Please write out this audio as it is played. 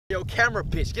Yo, camera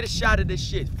bitch, get a shot of this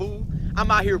shit, fool. I'm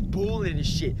out here bulling this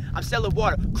shit. I'm selling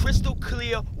water, crystal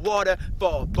clear water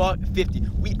for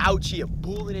 $1.50. We out here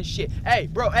bulling this shit. Hey,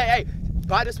 bro, hey,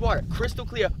 buy this water, crystal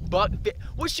clear, $1.50.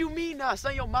 What you mean now,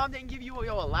 son? Your mom didn't give you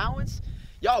your allowance?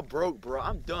 Y'all broke, bro.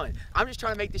 I'm done. I'm just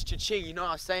trying to make this cha-ching, you know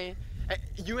what I'm saying? Hey,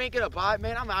 you ain't gonna buy it,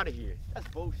 man. I'm out of here. That's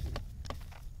bullshit.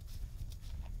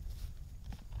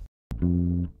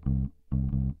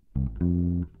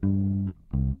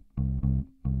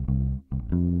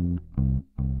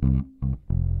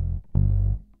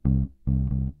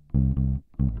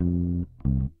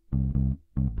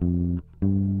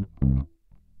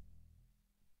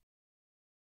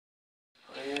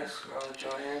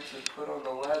 Giants and put on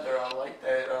the leather. I like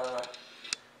that.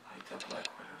 Black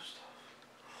Widow stuff.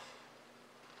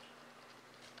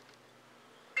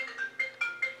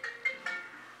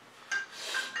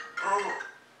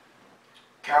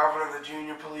 Calvin of the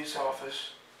junior police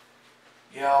office.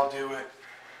 Yeah, I'll do it.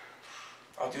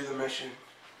 I'll do the mission.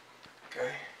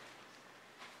 Okay.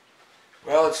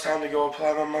 Well, it's time to go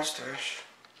apply my mustache.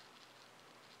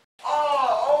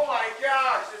 Oh my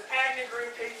gosh! This acne green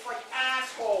tastes like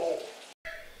asshole.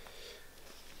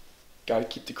 Gotta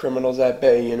keep the criminals at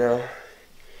bay, you know.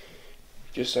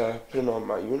 Just putting on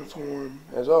my uniform,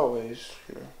 as always,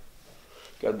 you know.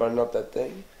 Gotta button up that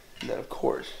thing. And then, of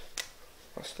course,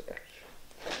 mustache.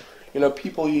 You know,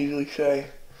 people usually say,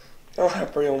 I don't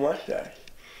have a real mustache.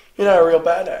 You're not a real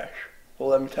badass. Well,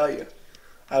 let me tell you,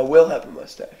 I will have a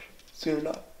mustache soon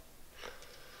enough.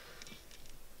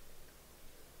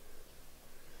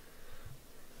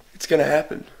 It's gonna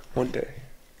happen one day.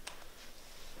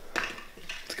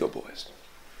 Let's go, boys.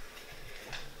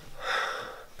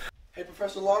 Hey,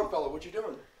 Professor Longfellow, what you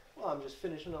doing? Well, I'm just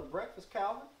finishing up breakfast,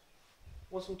 Calvin.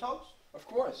 Want some toast? Of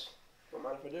course. Don't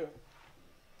mind if I do.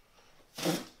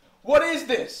 What is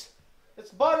this?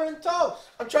 It's butter and toast.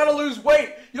 I'm trying to lose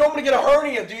weight. You don't want to get a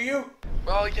hernia, do you?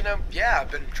 Well, you know, yeah,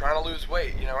 I've been trying to lose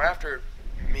weight. You know, after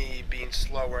me being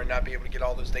slower and not being able to get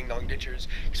all those ding-dong ditchers,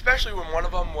 especially when one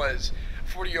of them was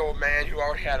a 40-year-old man who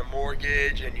already had a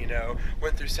mortgage and, you know,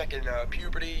 went through second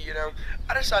puberty, you know,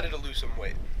 I decided to lose some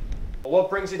weight. Well, what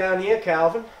brings you down here,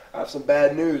 Calvin? I have some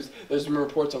bad news. There's been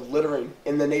reports of littering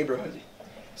in the neighborhood.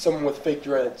 Someone with fake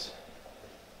dreads.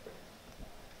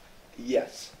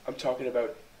 Yes, I'm talking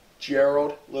about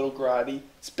Gerald Little Grotty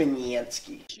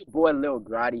Spinansky. It's your boy Lil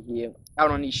Grotty here,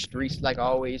 out on these streets like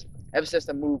always. Ever since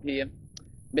I moved here,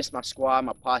 missed my squad,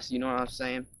 my posse, you know what I'm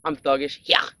saying? I'm thuggish,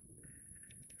 yeah.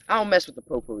 I don't mess with the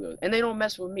po-po, and they don't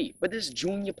mess with me. But this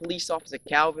junior police officer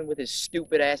Calvin with his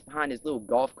stupid ass behind his little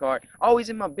golf cart, always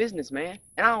in my business, man.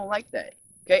 And I don't like that,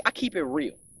 okay? I keep it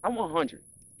real. I'm 100.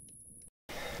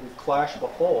 We've clashed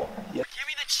before. Yeah. Give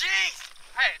me the cheese!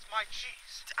 Hey, it's my cheese.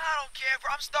 I don't care,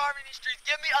 bro. I'm starving in these streets.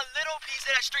 Give me a little piece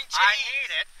of that string cheese. I need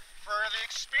it for the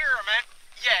experiment.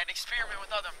 Yeah, an experiment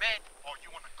with other men. Oh, you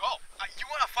want to go? You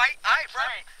want to fight? All right, bro.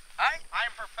 All right.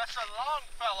 I'm Professor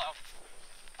Longfellow.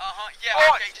 Yeah,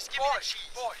 boys, okay, just give me the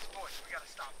cheese. Boys, we gotta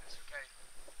stop this, okay?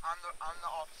 I'm the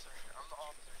officer here. I'm the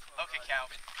officer. Okay,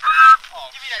 Calvin. Oh,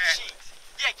 give me that cheese.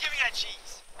 Yeah, give me that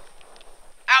cheese.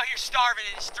 Out here starving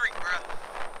in the street, bro.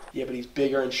 Yeah, but he's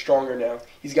bigger and stronger now.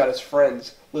 He's got his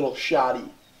friends, Little Shoddy.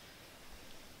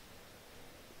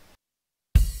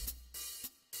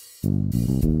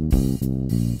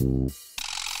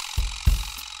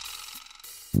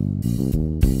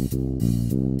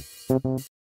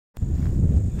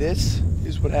 This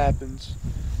is what happens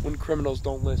when criminals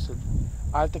don't listen.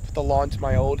 I have to put the law into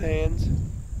my old hands.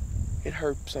 It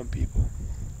hurt some people.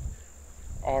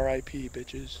 R.I.P.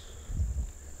 bitches.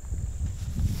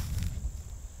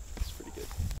 It's pretty good.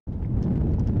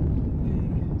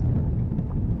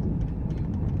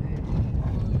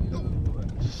 Oh,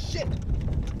 shit!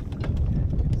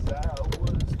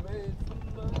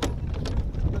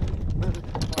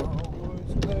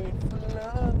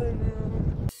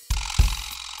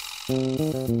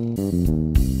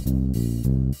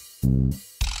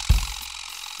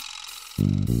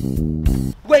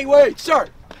 Wait, sir!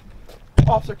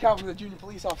 Officer Calvin, the junior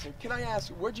police officer. Can I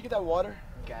ask, where'd you get that water?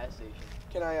 Gas station.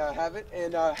 Can I have it?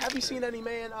 And have you seen any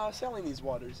man selling these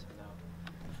waters?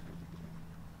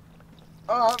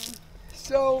 No.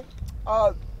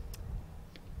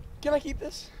 Can I keep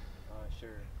this? Sure.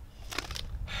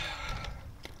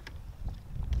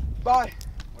 Bye.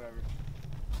 Whatever.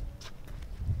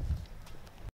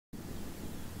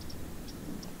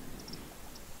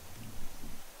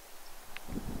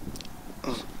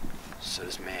 So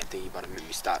this man think he about to make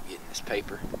me stop getting this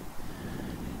paper.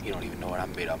 You don't even know what I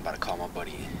made up. I'm about to call my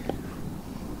buddy in.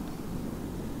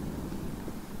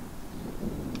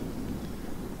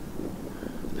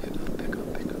 Pick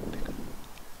up.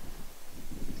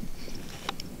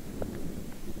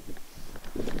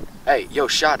 Hey, yo,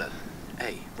 Shada.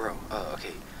 Hey, bro.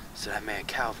 Okay. So that man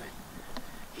Calvin,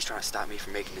 he's trying to stop me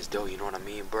from making this dough. You know what I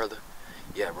mean, brother?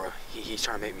 Yeah, bro. He's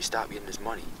trying to make me stop getting this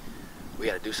money. We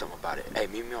gotta do something about it. Hey,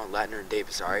 meet me on Latner and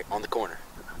Davis, all right? On the corner.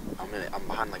 I'm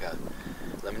behind like a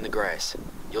lemon in the grass.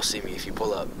 You'll see me if you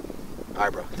pull up. All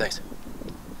right, bro. Thanks.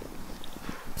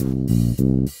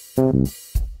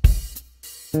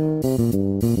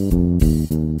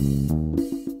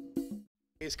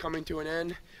 Is coming to an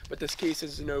end, but this case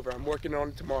isn't over. I'm working on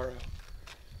it tomorrow.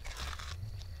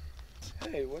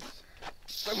 Hey, what's...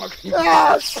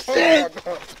 Ah, shit!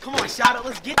 Come on, Shada.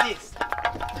 Let's get this.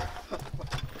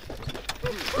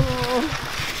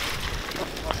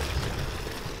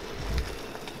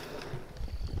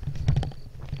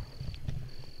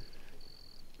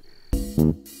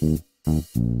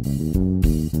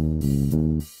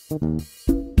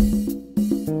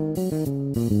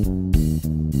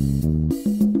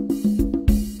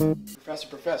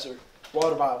 Professor,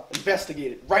 water bottle.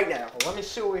 Investigate it right now. Well, let me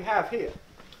see what we have here.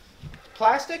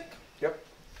 Plastic? Yep,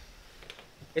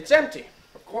 It's empty.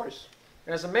 of course.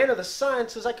 And as a man of the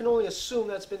sciences, I can only assume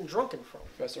that's been drunken from.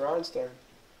 Professor Einstein.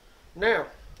 Now,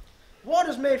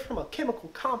 water's made from a chemical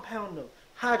compound of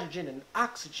hydrogen and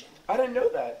oxygen. I didn't know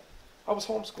that. I was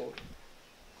homeschooled.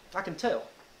 I can tell.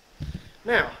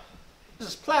 Now, this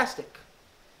is plastic.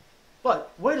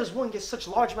 But where does one get such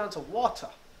large amounts of water?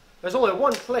 There's only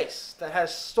one place that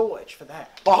has storage for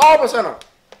that. The Harbor Center!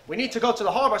 We need to go to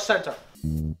the harbor center.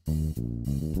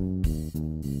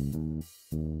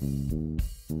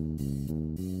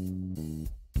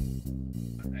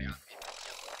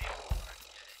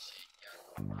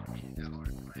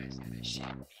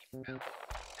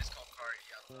 This called card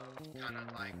yellow, kind of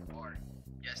like or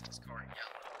yes, this card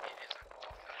yellow. It is a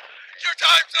call. Your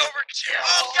time's over, Jim.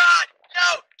 Oh, God. No,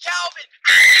 Calvin.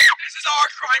 This is our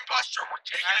crime buster. We're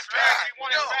taking it back. We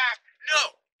want it back.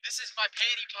 No. This is my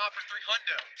panty popper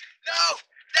 300. No,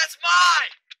 that's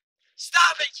mine.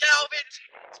 Stop it, Calvin.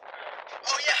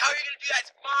 Oh, yeah, how are you going to do that?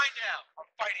 It's mine now. I'm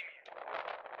fighting you.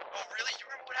 Oh, really? You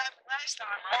remember what happened last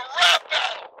time, A right? rap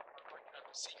battle.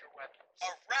 Secret weapon. A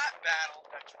rap battle?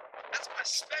 That's my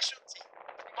specialty.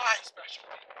 My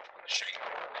specialty. I'm gonna show you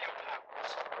my real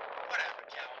powers. Whatever,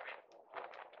 Calvin.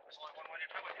 There's only one way to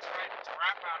do it. It's right. It's a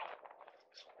rap battle.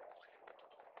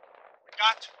 We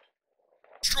got to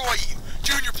destroy you,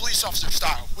 junior police officer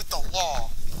style, with the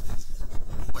law.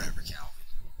 Whatever, Calvin.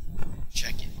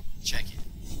 Check it. Check it.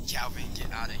 Calvin,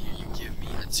 get out of here. You give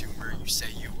me a tumor. You say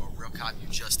you a real cop.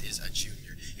 You just is a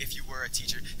junior. If you were a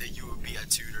teacher, then you would be a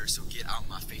tutor. So get out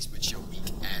my face with your weak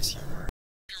ass humor.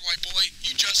 Here, white boy,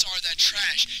 you just are that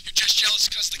trash. You're just jealous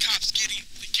because the cop's getting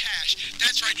the cash.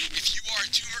 That's right. If you are a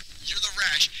tumor, you're the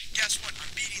rash. Guess what?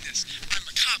 I'm beating this. I'm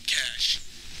a cop cash.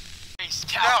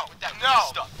 Calvin, with that weak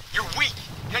stuff. You're weak.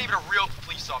 You're not even a real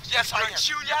police officer. Yes, I am.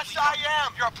 Yes, I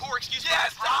am. You're a poor excuse for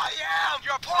Yes, I am.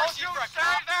 You're a poor excuse for a say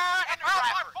cop that and a about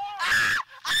my rapper.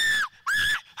 boy.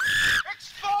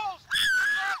 Exposed.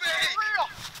 It's real.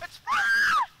 It's fake.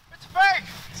 It's fake.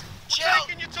 Chill. We're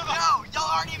taking you to the... No, y'all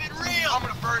aren't even real. I'm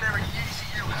gonna burn every Yeezy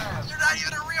you have. You're not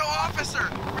even a real officer.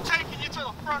 We're taking you to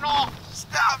the front office.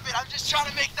 Stop it. I'm just trying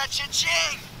to make that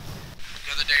cha-ching.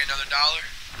 Another day, another dollar.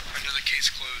 Another case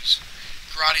closed.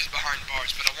 Karate's behind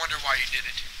bars, but I wonder why he did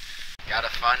it. Gotta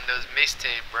find those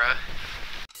mixtape, bruh.